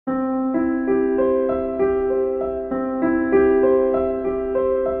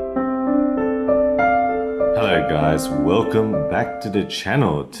Hello guys, welcome back to the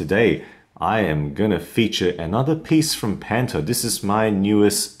channel. Today I am gonna feature another piece from Pantor. This is my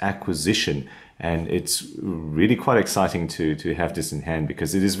newest acquisition and it's really quite exciting to have this in hand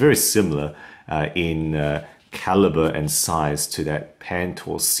because it is very similar in caliber and size to that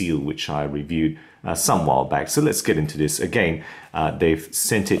Pantor seal which I reviewed some while back. So let's get into this. Again, they've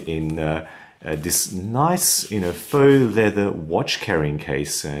sent it in this nice, faux leather watch carrying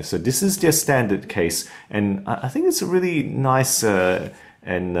case. So this is their standard case, and I think it's a really nice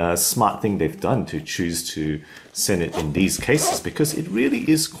and smart thing they've done to choose to send it in these cases because it really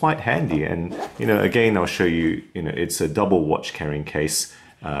is quite handy. And again, I'll show you. It's a double watch carrying case,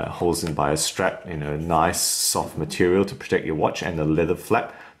 holds in by a strap. Nice soft material to protect your watch, and a leather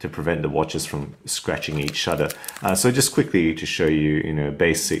flap to prevent the watches from scratching each other. So just quickly to show you,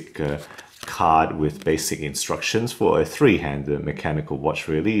 basic card with basic instructions for a three-hander mechanical watch.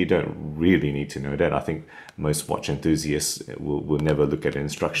 Really, you don't really need to know that. I think most watch enthusiasts will never look at an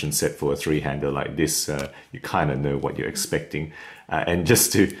instruction set for a three-hander like this. You kind of know what you're expecting. And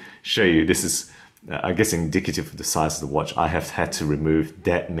just to show you, this is I guess indicative of the size of the watch. I have had to remove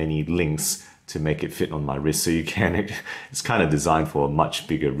that many links to make it fit on my wrist, so you can, it's kind of designed for a much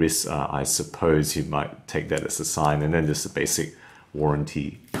bigger wrist. I suppose you might take that as a sign. And then there's a basic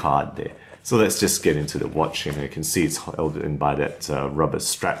warranty card there. So let's just get into the watch. You can see it's held in by that rubber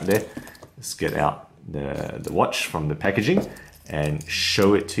strap there. Let's get out the watch from the packaging and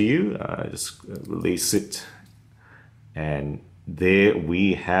show it to you. Just release it. And there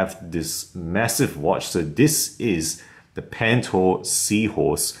we have this massive watch. So this is the Pantor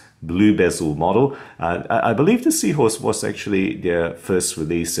Seahorse blue bezel model. I believe the Seahorse was actually their first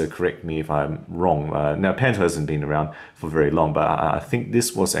release. Correct me if I'm wrong. Now Pantor hasn't been around for very long, but I think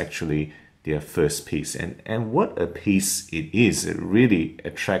this was actually their first piece. And what a piece it is. It really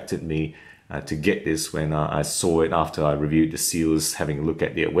attracted me to get this when I saw it after I reviewed the seals, having a look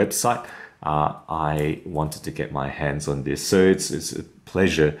at their website. I wanted to get my hands on this. So it's a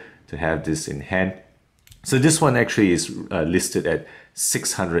pleasure to have this in hand. So this one actually is listed at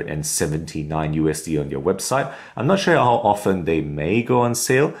 $679 USD on your website. I'm not sure how often they may go on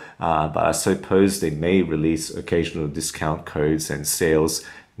sale, but I suppose they may release occasional discount codes and sales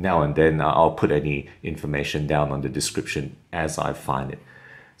now and then. I'll put any information down on the description as I find it.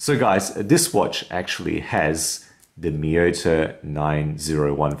 So guys, this watch actually has the Miyota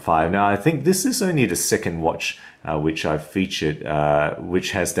 9015. Now I think this is only the second watch which I've featured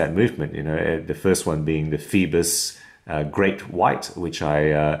which has that movement. The first one being the Phoebus Great White, which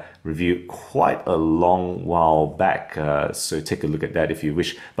I reviewed quite a long while back. So take a look at that if you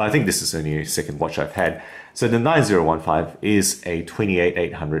wish. But I think this is only the second watch I've had. So the 9015 is a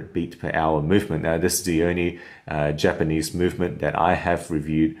 28,800 beat per hour movement. Now this is the only Japanese movement that I have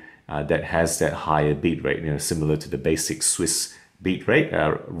reviewed that has that higher beat rate, similar to the basic Swiss beat rate,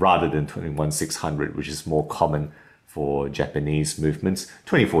 rather than 21,600, which is more common for Japanese movements.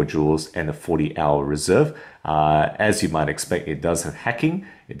 24 jewels and a 40-hour reserve. As you might expect, it does have hacking,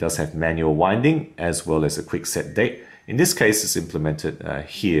 it does have manual winding, as well as a quick set date. In this case, it's implemented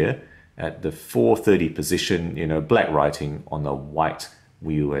here at the 430 position, black writing on a white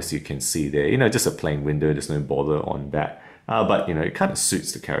wheel, as you can see there. Just a plain window, there's no bother on that. But, it kind of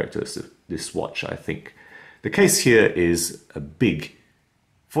suits the characters of this watch, I think. The case here is a big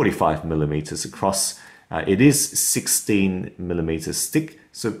 45 millimeters across. It is 16 millimeters thick,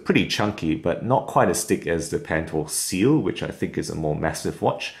 so pretty chunky, but not quite as thick as the Pantor Seal, which I think is a more massive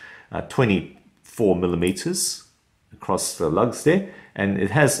watch. 24 millimeters across the lugs there, and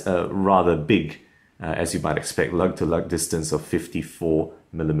it has a rather big, as you might expect, lug-to-lug distance of 54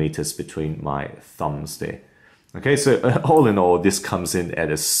 millimeters between my thumbs there. Okay, so all in all, this comes in at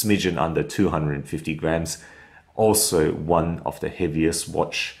a smidgen under 250 grams. Also one of the heaviest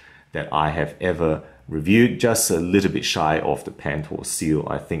watch that I have ever reviewed, just a little bit shy of the Pantor Seal,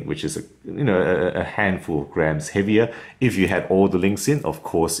 I think, which is a handful of grams heavier. If you had all the links in, of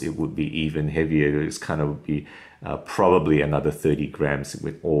course, it would be even heavier. It's kind of be probably another 30 grams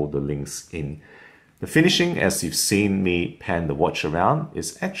with all the links in. The finishing, as you've seen me pan the watch around,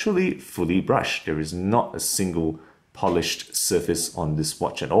 is actually fully brushed. There is not a single polished surface on this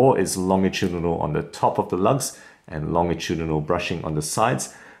watch at all. It's longitudinal on the top of the lugs and longitudinal brushing on the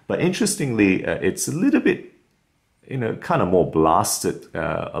sides. But interestingly, it's a little bit, kind of more blasted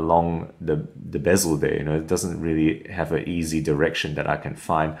along the bezel there. It doesn't really have an easy direction that I can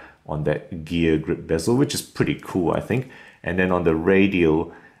find on that gear grip bezel, which is pretty cool, I think. And then on the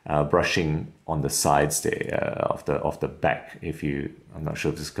radial brushing on the sides there of the back, I'm not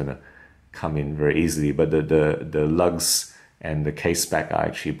sure if it's gonna come in very easily, but the lugs and the case back I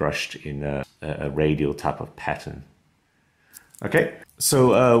actually brushed in a radial type of pattern. Okay,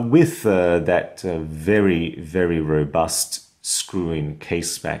 so with that very, very robust screw-in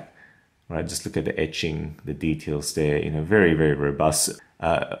case back, right? Just look at the etching, the details there, very, very robust.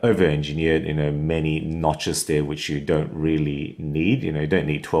 Over-engineered, many notches there, which you don't really need. You don't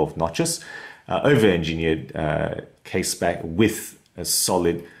need 12 notches. Over-engineered case back with a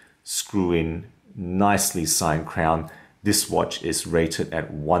solid screw-in, nicely signed crown. This watch is rated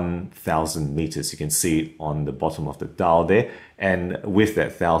at 1,000 meters. You can see it on the bottom of the dial there. And with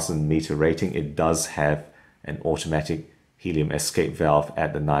that 1,000-meter rating, it does have an automatic helium escape valve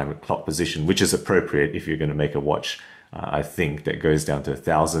at the 9 o'clock position, which is appropriate if you're going to make a watch, I think, that goes down to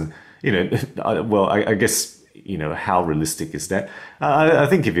 1,000. Well, I guess, how realistic is that? I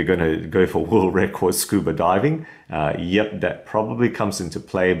think if you're going to go for world record scuba diving, yep, that probably comes into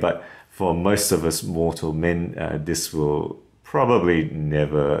play. But for most of us mortal men, this will probably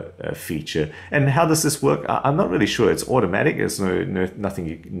never feature. And how does this work? I'm not really sure. It's automatic. There's nothing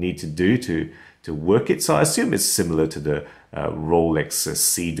you need to do to work it. So I assume it's similar to the Rolex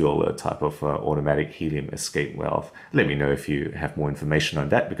Sea Dweller type of automatic helium escape valve. Let me know if you have more information on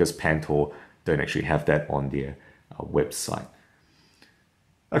that, because Pantor don't actually have that on their website.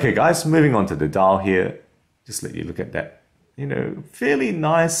 Okay, guys, moving on to the dial here. Just let you look at that, fairly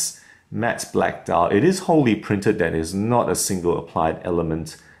nice matte black dial. It is wholly printed. That is not a single applied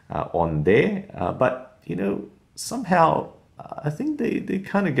element on there. But, somehow I think they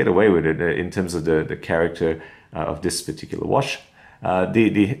kind of get away with it in terms of the character of this particular watch.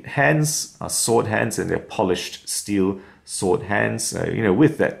 The hands are sword hands, and they're polished steel sword hands,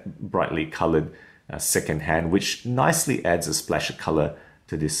 with that brightly colored second hand, which nicely adds a splash of color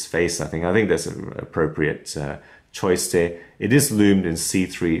to this face. I think that's an appropriate choice there. It is loomed in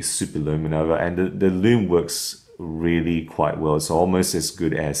C3 Superluminova, and the loom works really quite well. It's almost as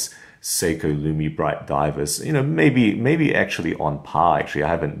good as Seiko Lumi Bright Divers. Maybe actually on par. Actually, I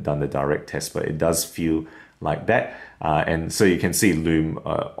haven't done the direct test, but it does feel like that. And so you can see loom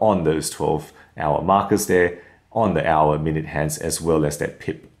on those 12-hour markers there, on the hour minute hands, as well as that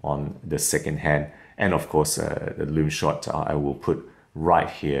pip on the second hand. And of course, the loom shot I will put right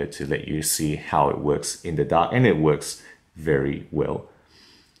here to let you see how it works in the dark, and it works very well.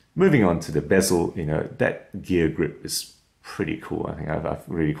 Moving on to the bezel, that gear grip is pretty cool. I think I've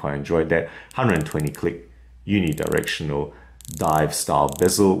really quite enjoyed that. 120 click unidirectional dive style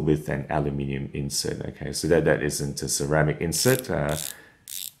bezel with an aluminium insert. Okay, so that isn't a ceramic insert.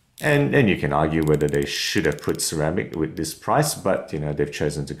 And you can argue whether they should have put ceramic with this price, but they've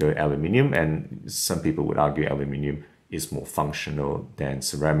chosen to go aluminium, and some people would argue aluminium is more functional than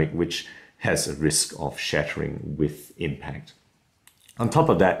ceramic, which has a risk of shattering with impact. On top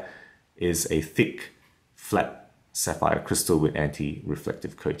of that is a thick, flat sapphire crystal with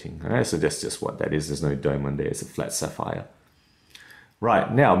anti-reflective coating. Right, so that's just what that is. There's no dome on there. It's a flat sapphire.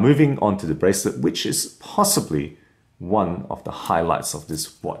 Right, now moving on to the bracelet, which is possibly one of the highlights of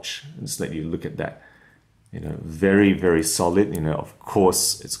this watch. Just let you look at that. Very, very solid. Of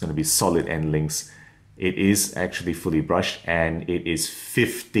course, it's going to be solid end links. It is actually fully brushed, and it is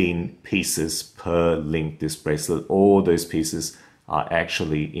 15 pieces per link, this bracelet. All those pieces are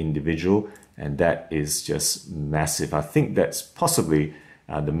actually individual, and that is just massive. I think that's possibly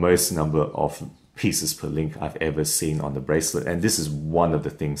the most number of pieces per link I've ever seen on the bracelet. And this is one of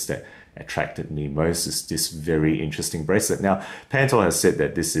the things that attracted me most, is this very interesting bracelet. Now, Pantor has said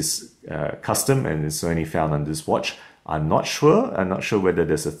that this is custom and it's only found on this watch. I'm not sure. I'm not sure whether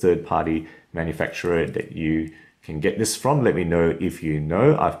there's a third-party manufacturer that you can get this from. Let me know if you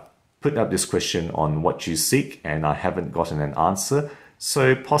know. I've put up this question on What You Seek, and I haven't gotten an answer.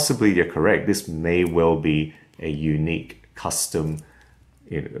 So possibly you're correct. This may well be a unique custom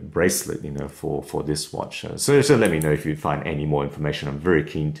bracelet, for this watch. So let me know if you find any more information. I'm very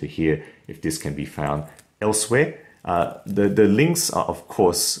keen to hear if this can be found elsewhere. The links are, of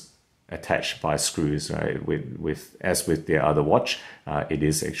course, attached by screws, right? As with their other watch, it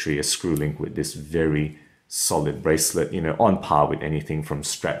is actually a screw link with this very solid bracelet, on par with anything from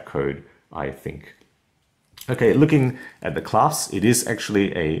Strapcode, I think. Okay, looking at the clasps, it is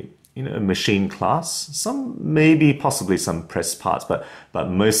actually a machine clasp. Some maybe possibly some pressed parts, but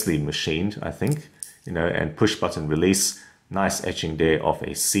mostly machined, I think. And push button release, nice etching there of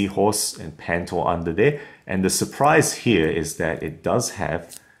a seahorse and Pantor under there. And the surprise here is that it does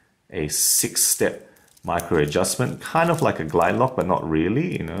have a 6-step micro adjustment, kind of like a glide lock, but not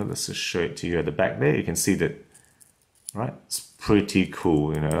really. Let's just show it to you at the back there. You can see that, right? It's pretty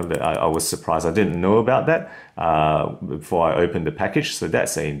cool. I was surprised. I didn't know about that before I opened the package. So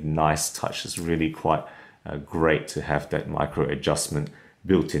that's a nice touch. It's really quite great to have that micro adjustment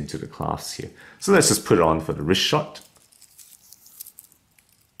built into the clasp here. So let's just put it on for the wrist shot.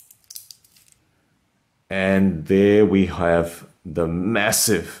 And there we have the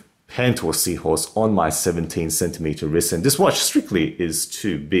massive Pantor Seahorse on my 17cm wrist. And this watch strictly is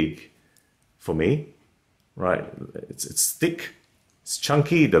too big for me, right? It's thick, it's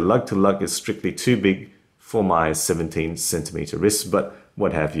chunky. The lug to lug is strictly too big for my 17cm wrist, but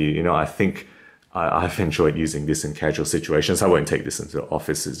what have you, you know, I think I've enjoyed using this in casual situations. I won't take this into the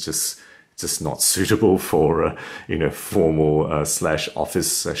office. It's just not suitable for, you know, formal slash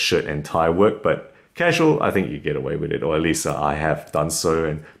office shirt and tie work, but casual, I think you get away with it, or at least I have done so,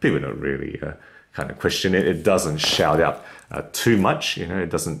 and people don't really kind of question it. It doesn't shout out too much, you know, it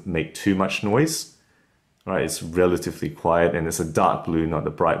doesn't make too much noise, right? It's relatively quiet, and it's a dark blue, not the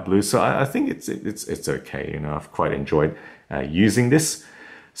bright blue, so I think it's okay, you know. I've quite enjoyed using this.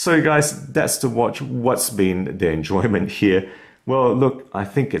 So guys, that's the watch. What's been the enjoyment here? Well, look, I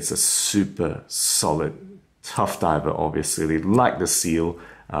think it's a super solid, tough diver, obviously, like the seal.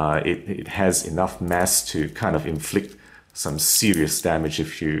 It has enough mass to kind of inflict some serious damage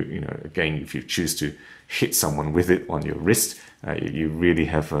if you know, again, if you choose to hit someone with it on your wrist. You really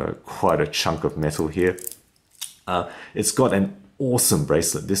have quite a chunk of metal here. It's got an awesome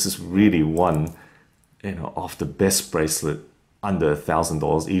bracelet. This is really one, you know, of the best bracelet under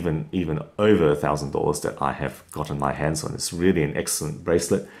 $1,000, even over $1,000 that I have gotten my hands on. It's really an excellent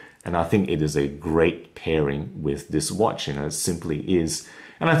bracelet, and I think it is a great pairing with this watch. You know, it simply is.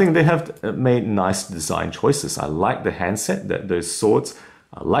 And I think they have made nice design choices. I like the handset, those swords.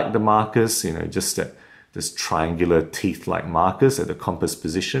 I like the markers, you know, just this triangular teeth-like markers at the compass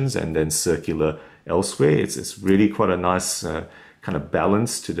positions and then circular elsewhere. It's really quite a nice kind of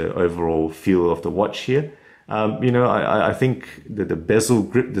balance to the overall feel of the watch here. You know, I think that the bezel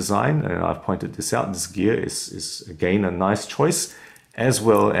grip design, and I've pointed this out, this gear is again a nice choice, as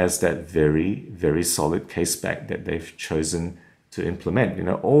well as that very, very solid case back that they've chosen to implement. You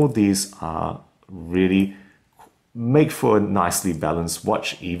know, all these are really make for a nicely balanced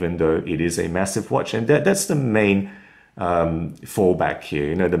watch, even though it is a massive watch. And that's the main fallback here.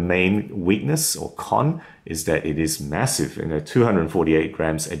 You know, the main weakness or con is that it is massive. You know, 248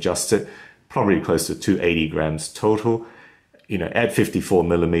 grams adjusted, probably close to 280 grams total. You know, at 54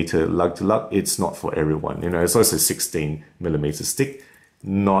 millimeter lug to lug, it's not for everyone. You know, it's also 16 millimeter stick.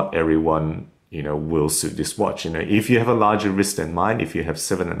 Not everyone, you know, will suit this watch. You know, if you have a larger wrist than mine, if you have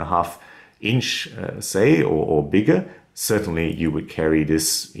 7.5 inch, say, or bigger, certainly you would carry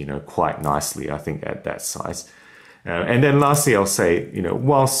this, you know, quite nicely, I think, at that size. And then lastly, I'll say, you know,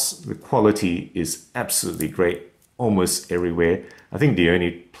 whilst the quality is absolutely great almost everywhere, I think the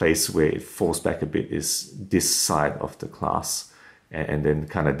only place where it falls back a bit is this side of the clasp, and then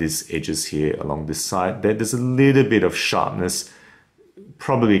kind of these edges here along this side. There's a little bit of sharpness.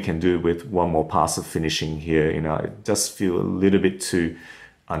 Probably can do with one more pass of finishing here. You know, it does feel a little bit too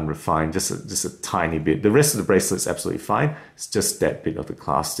unrefined, just a tiny bit. The rest of the bracelet's absolutely fine. It's just that bit of the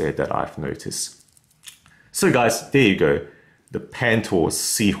clasp there that I've noticed. So guys, there you go. The Pantor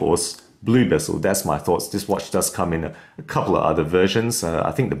Seahorse blue bezel. That's my thoughts. This watch does come in a couple of other versions.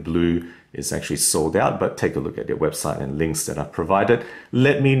 I think the blue is actually sold out, but take a look at their website and links that I've provided.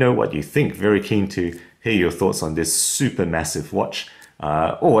 Let me know what you think. Very keen to hear your thoughts on this super massive watch,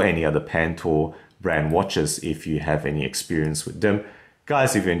 or any other Pantor brand watches if you have any experience with them.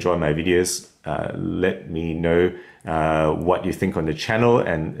 Guys, if you enjoy my videos, let me know what you think on the channel,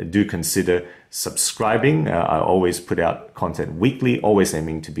 and do consider subscribing. I always put out content weekly, always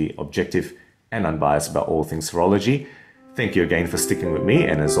aiming to be objective and unbiased about all things horology. Thank you again for sticking with me,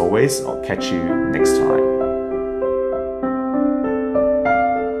 and as always, I'll catch you next time.